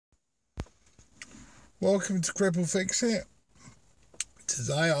Welcome to Cripple Fix It.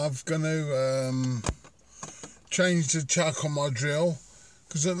 Today I'm going to change the chuck on my drill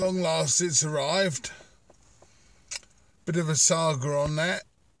because at long last it's arrived. Bit of a saga on that.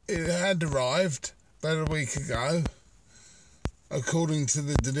 It had arrived about a week ago according to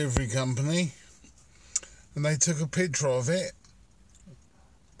the delivery company, and they took a picture of it.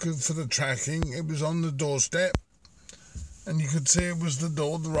 Good for the tracking. It was on the doorstep and you could see it was the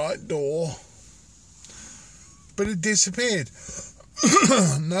right door. But it disappeared.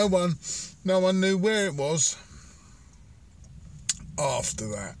 No one knew where it was after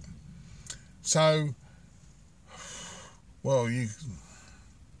that. So, well, you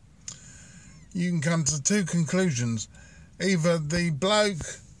can come to two conclusions. Either the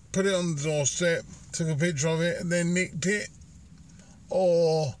bloke put it on the doorstep, took a picture of it and then nicked it,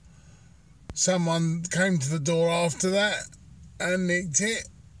 or someone came to the door after that and nicked it.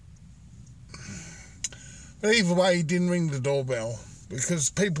 But either way, he didn't ring the doorbell because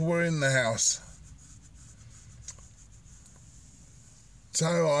people were in the house.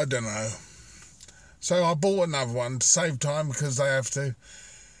 So, I don't know. So I bought another one to save time because they have to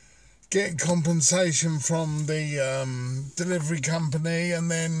get compensation from the delivery company,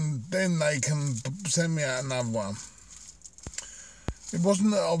 and then they can send me out another one. It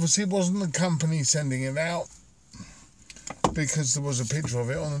wasn't the company sending it out because there was a picture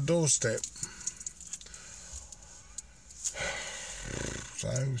of it on the doorstep. So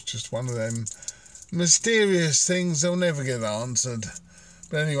it's just one of them mysterious things they'll never get answered.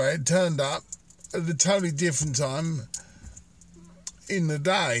 But anyway, it turned up at a totally different time in the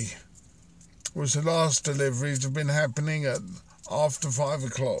day. Whereas the last deliveries have been happening at after 5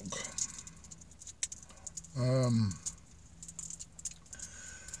 o'clock.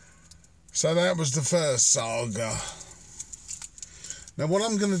 So that was the first saga. Now what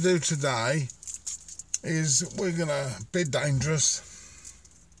I'm going to do today is we're going to be dangerous.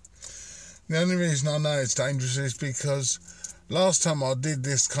 The only reason I know it's dangerous is because last time I did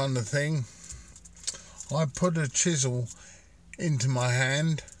this kind of thing, I put a chisel into my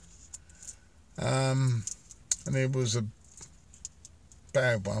hand, and it was a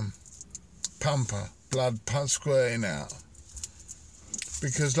bad one, pumper, blood squirting out.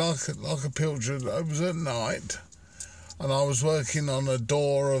 Because like a pilchard, it was at night, and I was working on a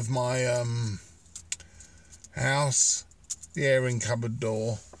door of my house, the airing cupboard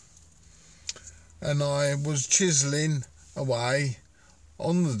door. And I was chiselling away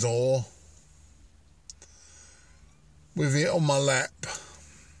on the door with it on my lap.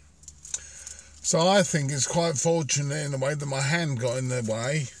 So I think it's quite fortunate in a way that my hand got in the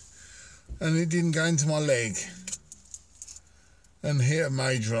way and it didn't go into my leg and hit a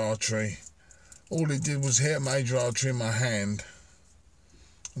major artery. All it did was hit a major artery in my hand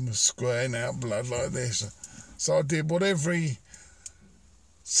and was squirting out blood like this. So I did what every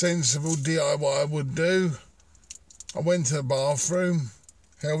sensible DIY would do. I went to the bathroom,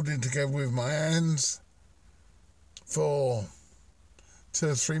 held it together with my hands for 2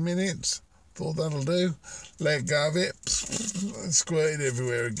 or 3 minutes. Thought that'll do. Let go of it. It squirted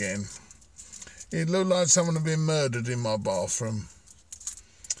everywhere again. It looked like someone had been murdered in my bathroom.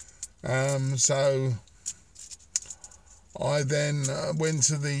 So I then went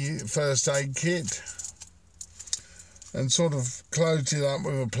to the first aid kit and sort of closed it up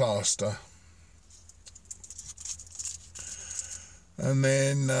with a plaster. And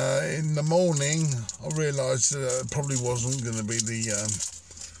then in the morning, I realised that it probably wasn't going to be the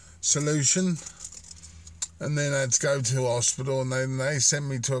solution. And then I had to go to hospital, and then they sent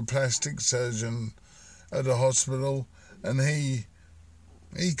me to a plastic surgeon at the hospital, and he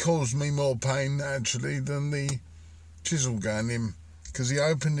caused me more pain, actually, than the chisel gun in, because he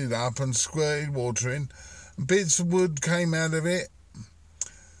opened it up and squirted water in. Bits of wood came out of it,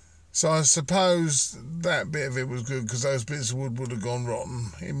 so I suppose that bit of it was good because those bits of wood would have gone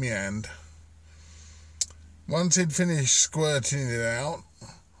rotten in my hand. Once he'd finished squirting it out,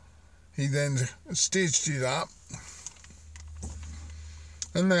 he then stitched it up,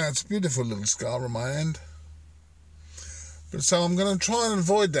 and now it's a beautiful little scar on my hand. But so I'm going to try and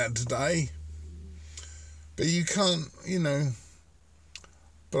avoid that today, but you can't,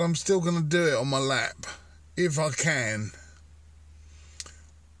 but I'm still going to do it on my lap if I can.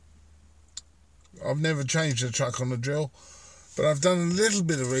 I've never changed the truck on the drill, but I've done a little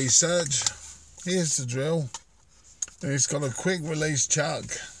bit of research. Here's the drill, and it's got a quick release chuck,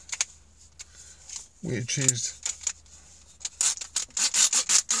 which is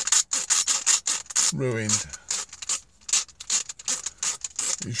ruined.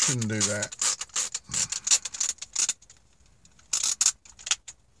 You shouldn't do that.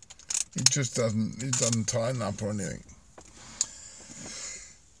 It just doesn't tighten up or anything.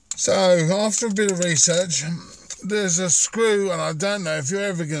 So after a bit of research, there's a screw, and I don't know if you're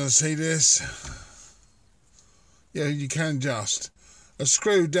ever going to see this. Yeah, you can adjust a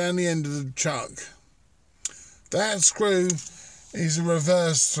screw down the end of the chuck. That screw is a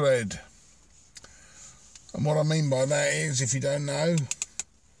reverse thread. And what I mean by that is, if you don't know,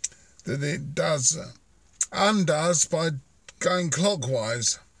 that it undoes by going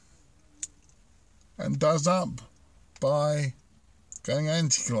clockwise and does up by going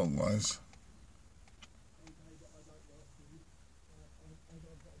anti-clockwise.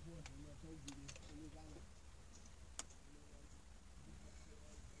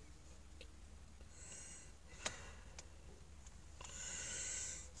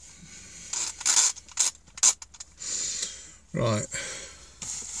 Right,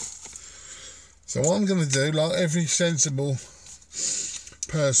 so what I'm going to do, like every sensible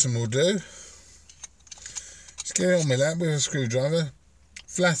person will do, is get it on my lap with a screwdriver,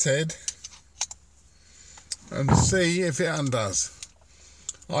 flathead, and see if it undoes.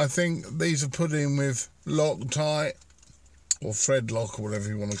 I think these are put in with Loctite or thread lock or whatever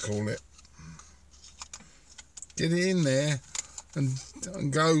you want to call it. Get it in there and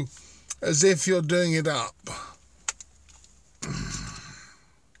go as if you're doing it up.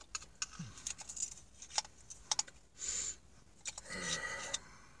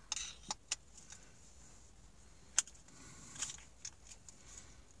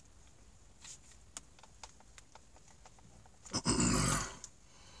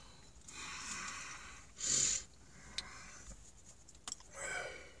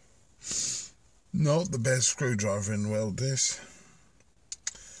 Not the best screwdriver in the world, this.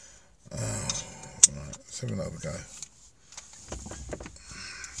 Oh, right, let's have another go.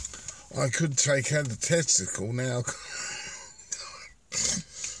 I could take out the testicle now.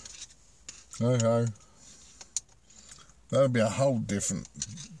 Okay. That would be a whole different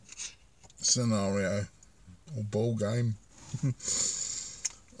scenario or ball game.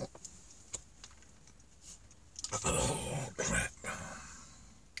 Oh, crap.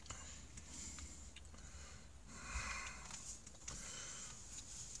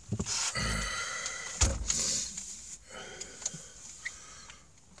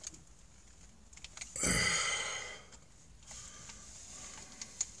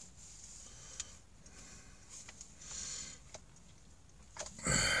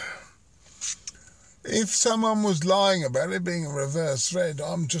 If someone was lying about it being a reverse thread,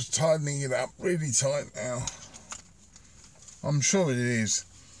 I'm just tightening it up really tight now. I'm sure it is.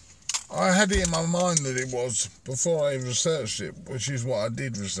 I had it in my mind that it was before I researched it, which is why I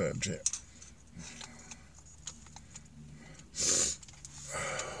did research it.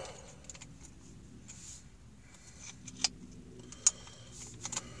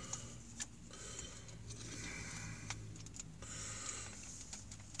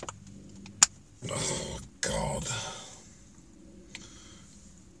 Oh, God.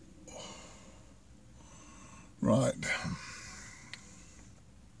 Right.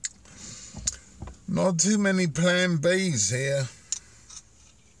 Not too many plan Bs here,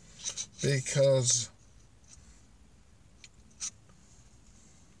 because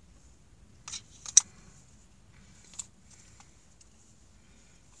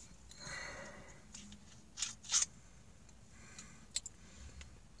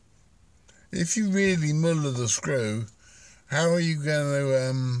if you really muller the screw, how are you going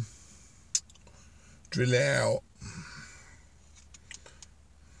to drill it out?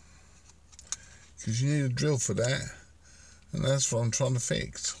 Because you need a drill for that, and that's what I'm trying to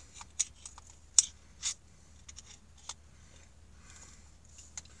fix.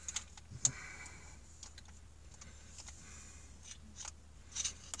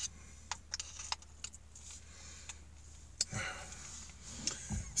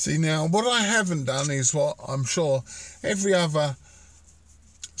 See, now what I haven't done is what I'm sure every other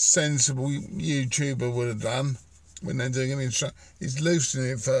sensible YouTuber would have done when they're doing an intro, is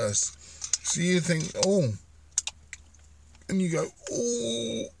loosening it first. So you think, oh, and you go,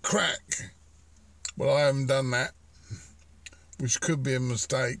 oh, crack. Well, I haven't done that, which could be a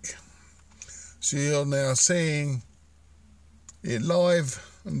mistake. So you're now seeing it live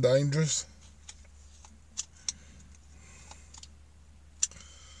and dangerous.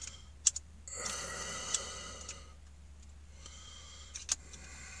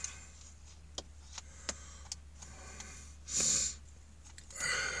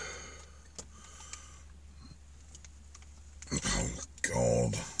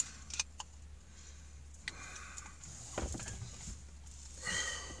 God.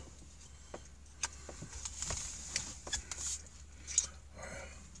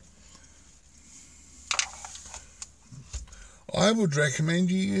 I would recommend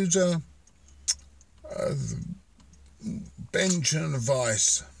you use a bench and a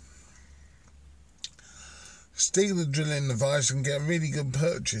vise. Stick the drill in the vise and get a really good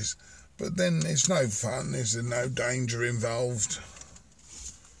purchase, but then it's no fun, there's no danger involved.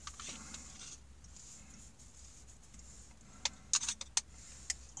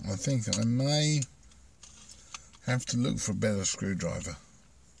 I think I may have to look for a better screwdriver.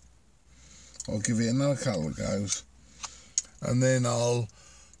 I'll give it another couple of goes and then I'll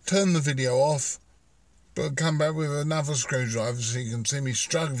turn the video off, but come back with another screwdriver so you can see me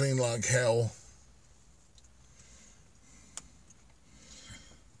struggling like hell.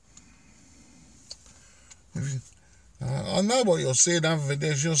 I know what you'll see in other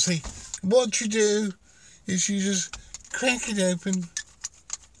videos. You'll see what you do is you just crack it open.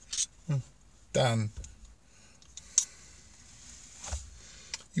 Done.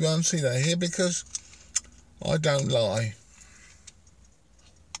 You won't see that here because I don't lie.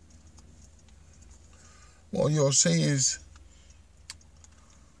 What you'll see is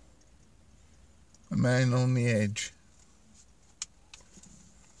a man on the edge.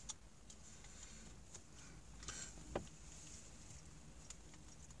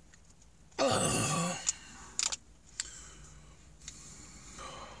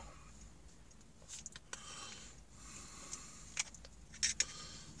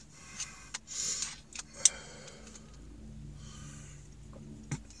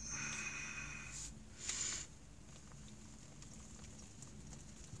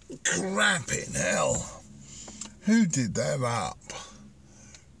 Crapping hell. Who did that up?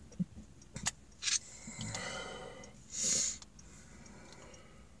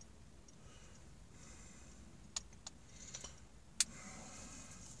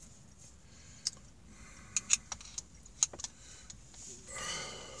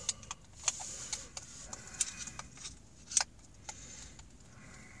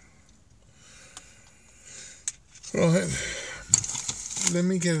 Right. Let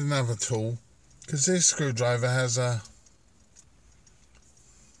me get another tool, because this screwdriver has a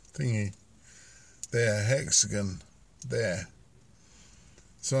thingy there, hexagon there,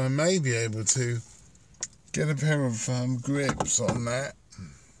 so I may be able to get a pair of grips on that.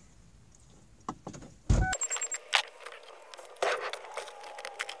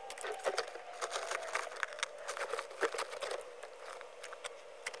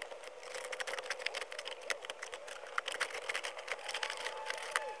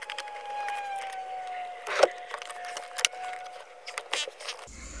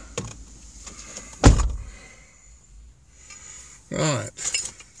 Right.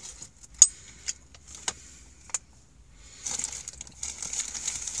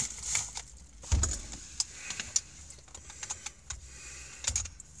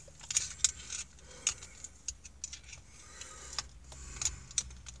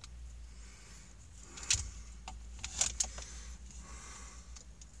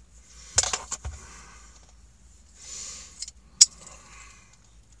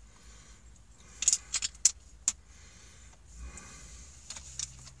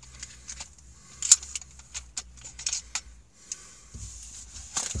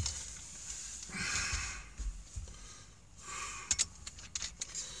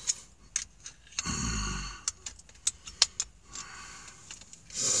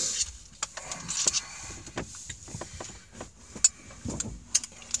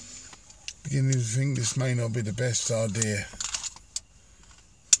 Beginning to think this may not be the best idea.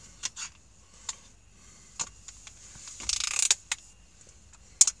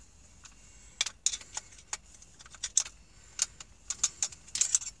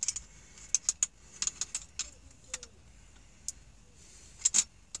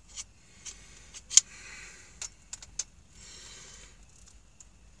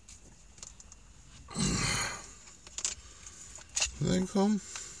 Did they come?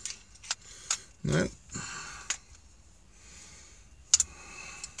 No. Let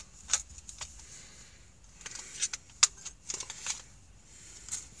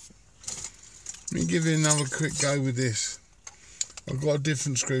me give you another quick go with this. I've got a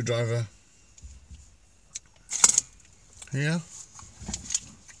different screwdriver here.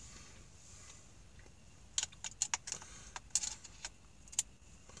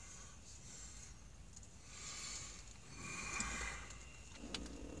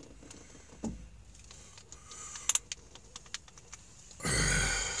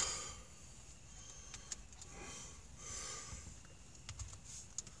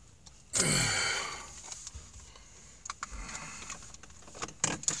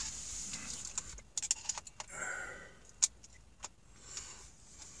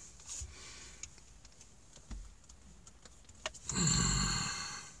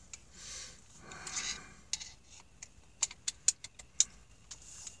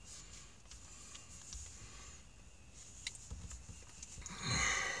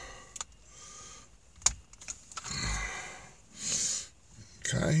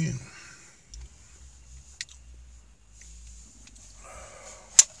 Okay.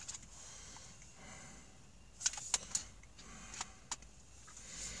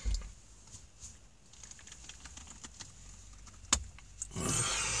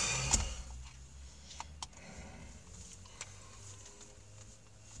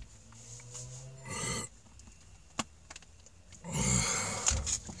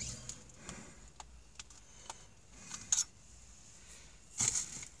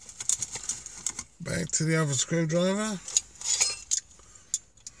 Back to the other screwdriver.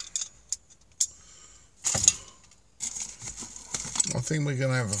 I think we're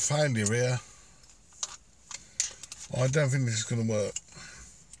going to have a failure here. I don't think this is going to work.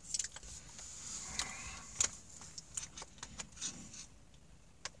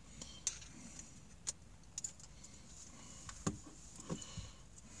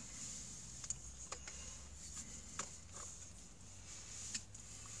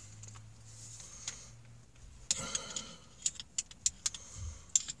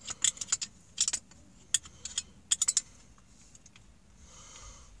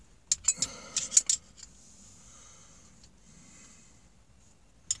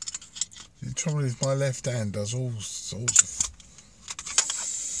 The trouble is my left hand does all sorts of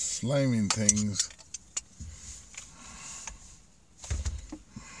flaming things.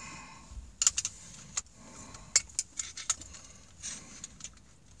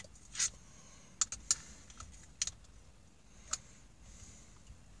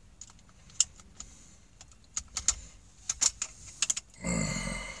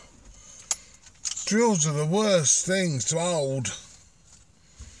 Drills are the worst things to hold.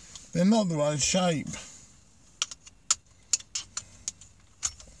 They're not the right shape.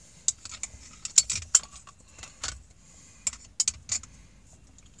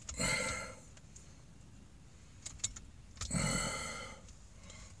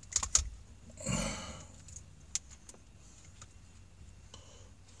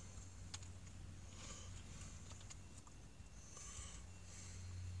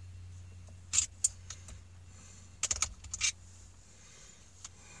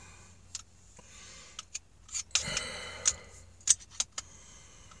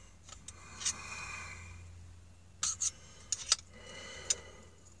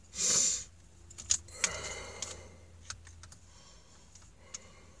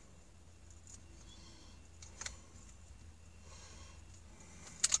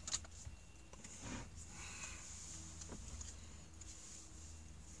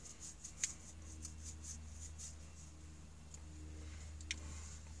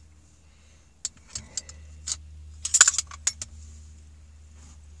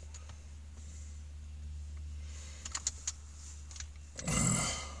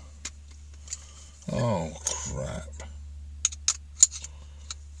 Oh, crap.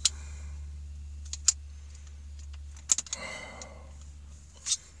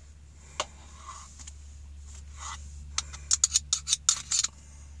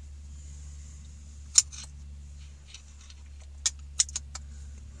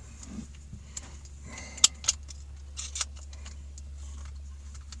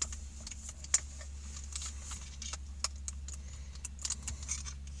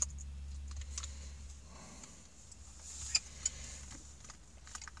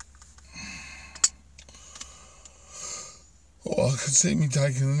 Oh, I could see me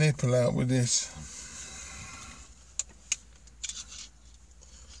taking the nipple out with this.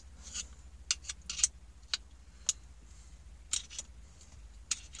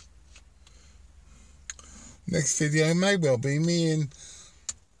 Next video may well be me in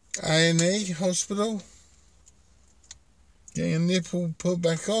A&E hospital. Getting a nipple put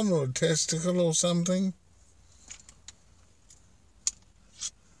back on, or a testicle or something.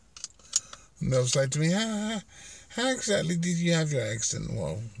 And they'll say to me, how exactly did you have your accident?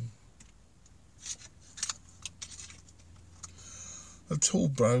 Well, a tool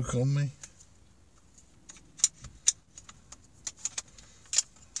broke on me.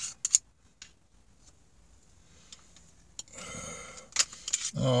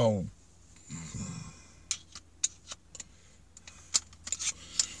 Oh.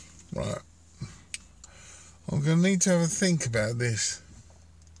 Right. I'm going to need to have a think about this,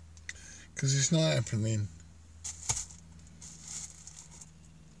 because it's not happening.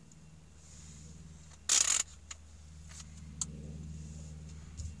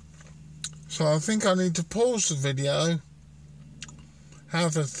 So I think I need to pause the video,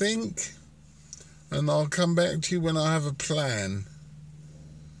 have a think, and I'll come back to you when I have a plan.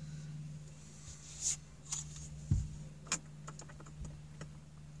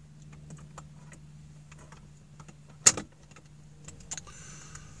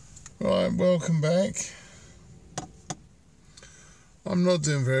 Right, welcome back. I'm not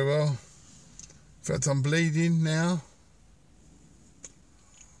doing very well. In fact, I'm bleeding now.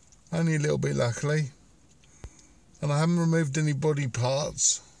 Only a little bit, luckily. And I haven't removed any body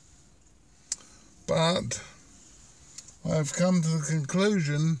parts. But I've come to the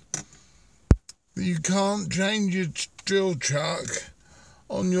conclusion that you can't change your drill chuck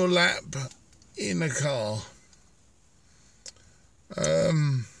on your lap in a car.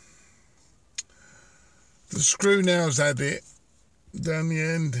 The screw nails had it down the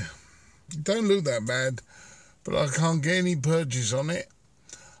end. It don't look that bad, but I can't get any purchase on it.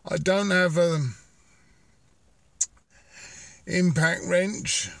 I don't have a impact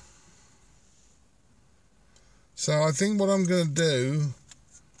wrench, so I think what I'm going to do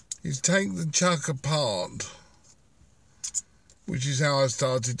is take the chuck apart, which is how I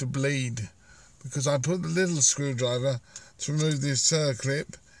started to bleed, because I put the little screwdriver to remove this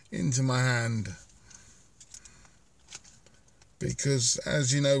circlip into my hand. Because,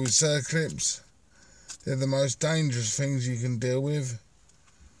 as you know, with circlips, they're the most dangerous things you can deal with.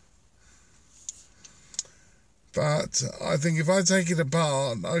 But I think if I take it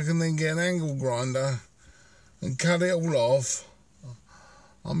apart, I can then get an angle grinder and cut it all off.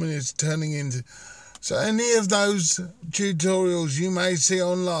 I mean, it's turning into... So any of those tutorials you may see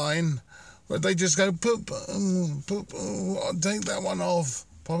online, where they just go, poop, take that one off,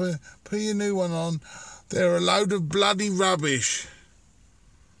 put your new one on, they're a load of bloody rubbish.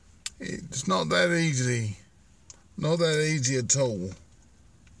 It's not that easy. Not that easy at all.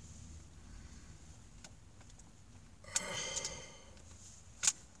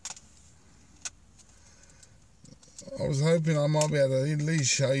 I was hoping I might be able to at least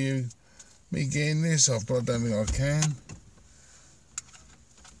show you me getting this off, but I don't think I can.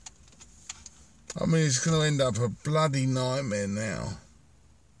 I mean, it's going to end up a bloody nightmare now.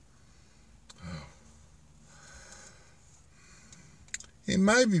 It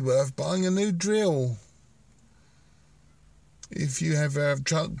may be worth buying a new drill if you ever have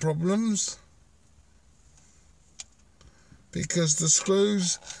truck problems, because the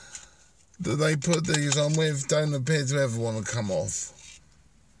screws that they put these on with don't appear to ever want to come off.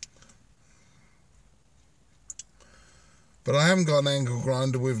 But I haven't got an angle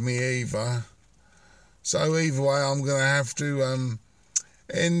grinder with me either, so either way I'm going to have to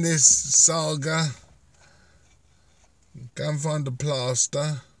end this saga. Go and find a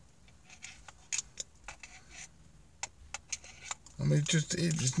plaster. I mean,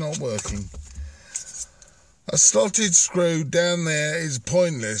 it's not working. A slotted screw down there is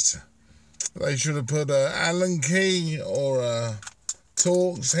pointless. They should have put a Allen key or a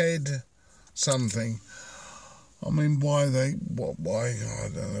Torx head, something. I mean, why? I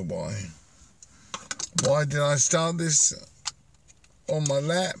don't know why. Why did I start this on my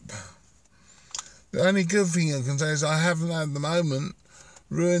lap? The only good thing I can say is I haven't at the moment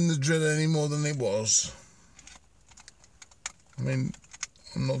ruined the drill any more than it was. I mean,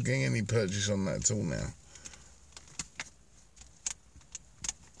 I'm not getting any purchase on that at all now.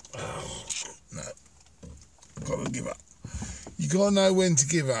 Oh, no. Got to give up. You got to know when to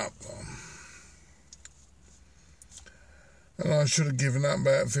give up. And I should have given up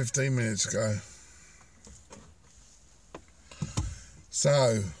about 15 minutes ago.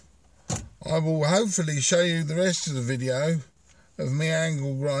 So I will hopefully show you the rest of the video of me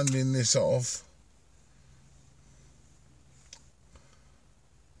angle grinding this off.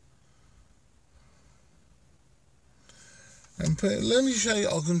 And let me show you,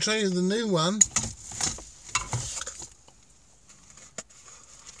 I can show you the new one.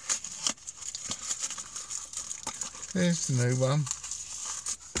 There's the new one.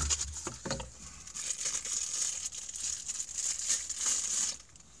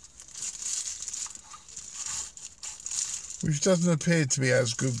 Which doesn't appear to be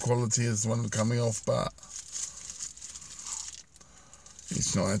as good quality as the one coming off, but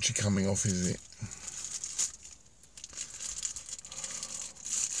it's not actually coming off, is it?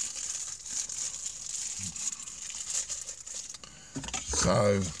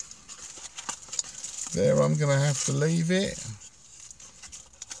 So there, I'm going to have to leave it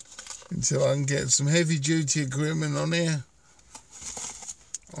until I can get some heavy duty equipment on here.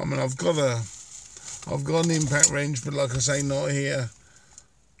 I mean, I've got an impact wrench, but like I say, not here.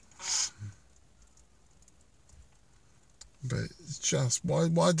 But it's just,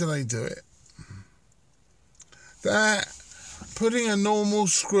 why do they do it? That, putting a normal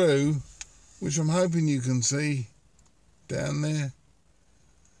screw, which I'm hoping you can see down there,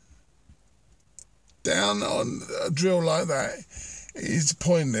 down on a drill like that is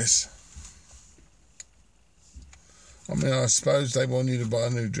pointless. I mean, I suppose they want you to buy a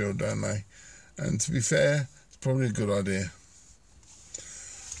new drill, don't they? And to be fair, it's probably a good idea.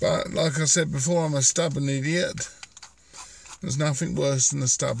 But like I said before, I'm a stubborn idiot. There's nothing worse than a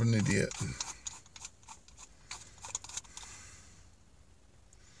stubborn idiot.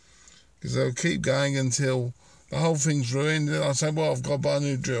 Because they'll keep going until the whole thing's ruined, and I'll say, well, I've got to buy a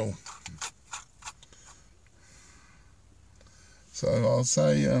new drill. So I'll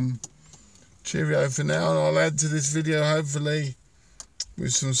say cheerio for now, and I'll add to this video, hopefully,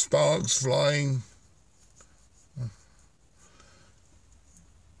 with some sparks flying.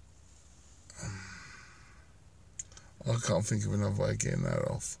 I can't think of another way of getting that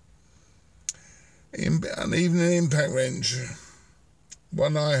off. And even an impact wrench,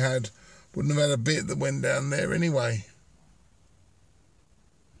 one I had, wouldn't have had a bit that went down there anyway.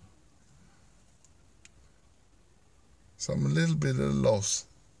 So I'm a little bit at a loss.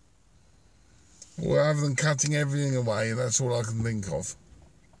 Well, other than cutting everything away, that's all I can think of.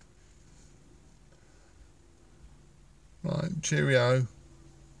 Right, cheerio.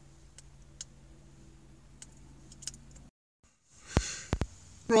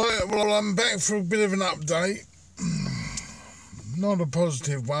 Right, well, I'm back for a bit of an update. Not a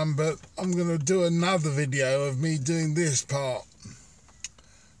positive one, but I'm going to do another video of me doing this part.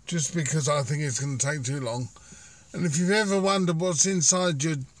 Just because I think it's going to take too long. And if you've ever wondered what's inside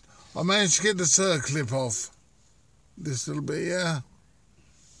your... I managed to get the circlip off. This little bit, yeah.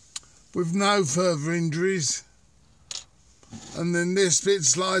 With no further injuries. And then this bit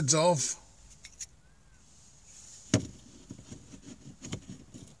slides off.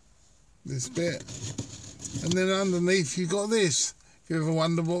 This bit, and then underneath you got this. If you ever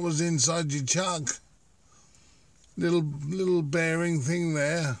wonder what was inside your chuck, little bearing thing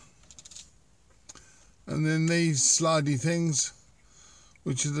there, and then these slidey things,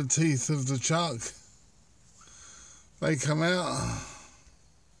 which are the teeth of the chuck, they come out.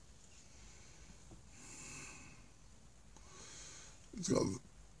 It's got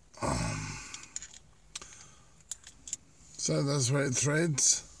so that's where it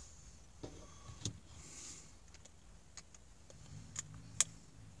threads.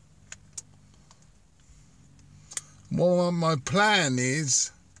 Well, my plan is,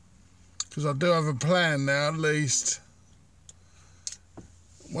 because I do have a plan now at least,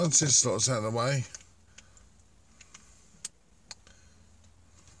 once this slot's out of the way,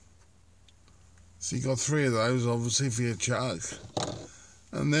 so you got 3 of those obviously for your chuck,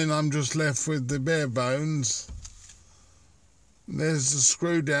 and then I'm just left with the bare bones. There's the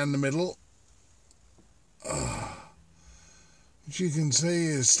screw down the middle, which you can see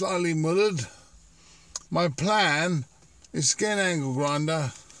is slightly mullered. My plan is to get an angle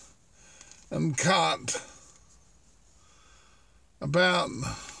grinder and cut about,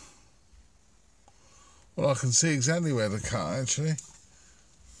 well, I can see exactly where to cut actually.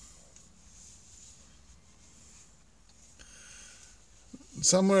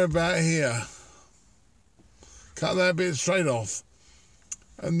 Somewhere about here. Cut that bit straight off.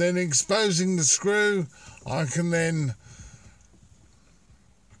 And then exposing the screw, I can then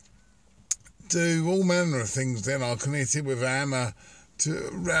do all manner of things. Then I can hit it with a hammer to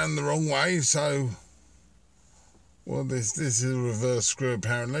round the wrong way. So, well, this is a reverse screw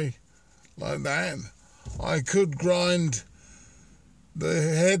apparently, like that. I could grind the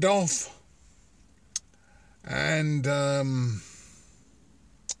head off and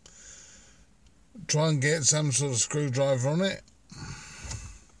try and get some sort of screwdriver on it.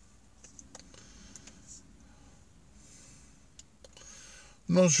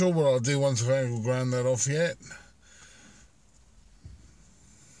 I'm not sure what I'll do once I've angle ground that off yet.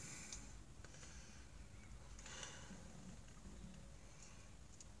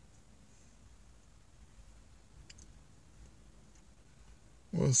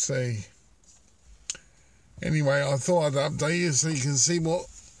 We'll see. Anyway, I thought I'd update you so you can see what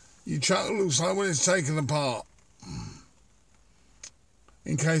your chuck looks like when it's taken apart.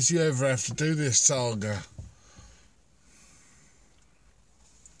 In case you ever have to do this saga.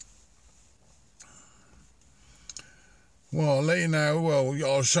 Well, I'll let you know, well,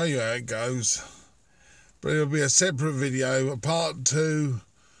 I'll show you how it goes. But it'll be a separate video, a part 2,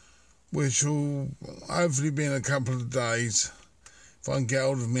 which will hopefully be in a couple of days, if I can get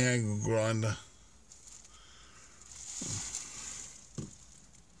hold of my angle grinder.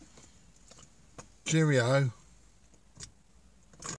 Cheerio.